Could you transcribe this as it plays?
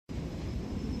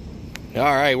All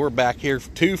right, we're back here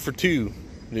 2 for 2,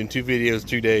 doing 2 videos,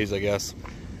 2 days, I guess.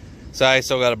 So I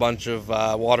still got a bunch of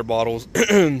water bottles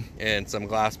and some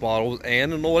glass bottles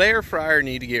and an old air fryer I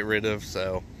need to get rid of.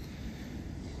 So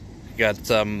got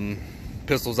some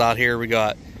pistols out here. We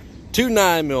got 2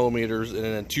 9mm and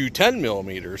then 2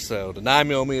 10mm. So the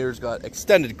 9mm got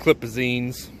extended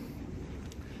clip-azines.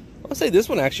 I would say this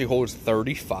one actually holds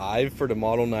 35 for the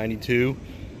Model 92.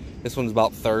 This one's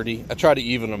about 30. I try to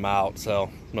even them out, so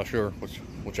I'm not sure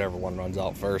whichever one runs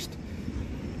out first.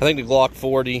 I think the Glock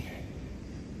 40,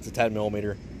 it's a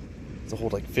 10mm. It's a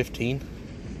hold like 15.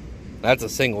 That's a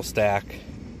single stack.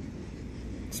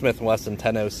 Smith & Wesson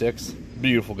 1006.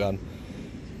 Beautiful gun.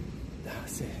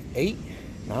 8,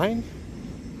 9.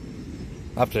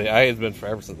 It's been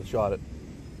forever since I shot it.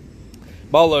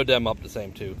 But I'll load them up the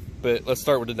same too. But let's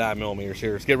start with the 9mm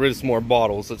here. Let's get rid of some more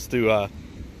bottles. Let's do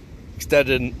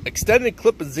extended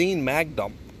clip-azine mag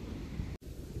dump.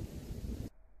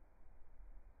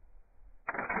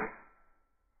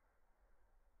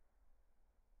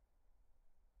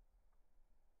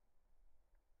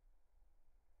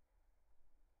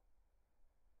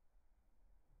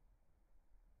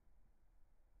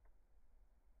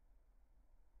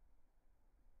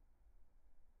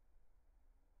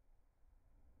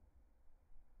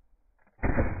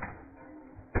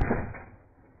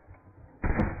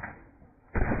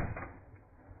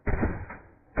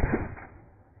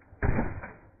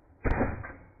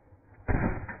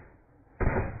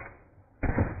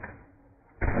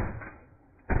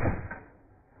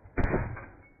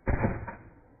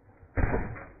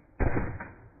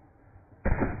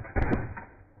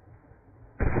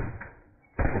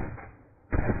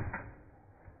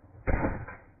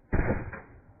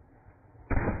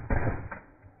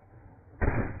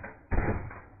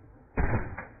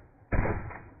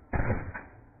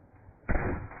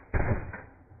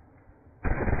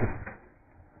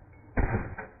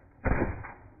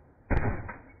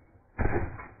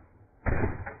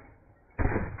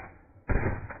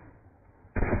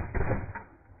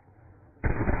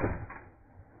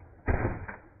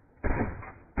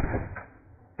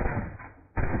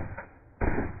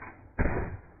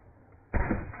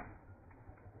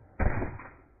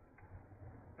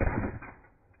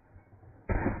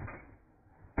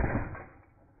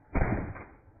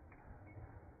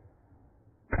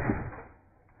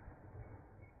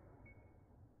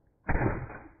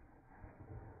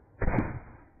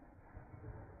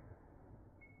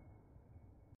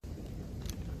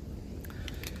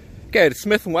 Okay, the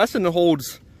Smith & Wesson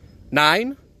holds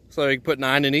 9, so you can put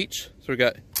 9 in each. So we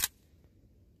got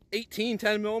 18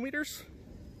 10mm.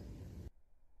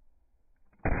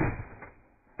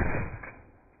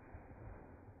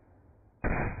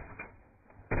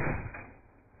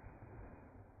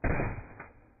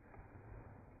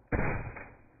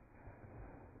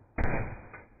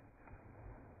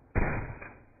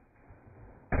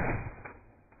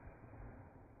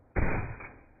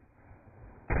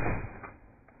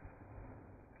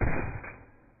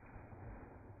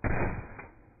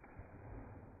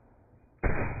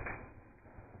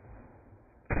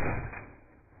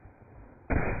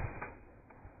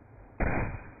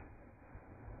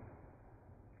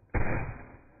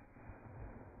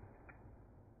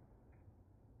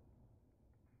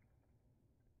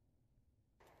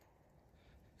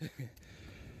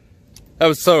 That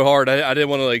was so hard. I didn't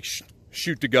want to like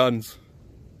shoot the guns.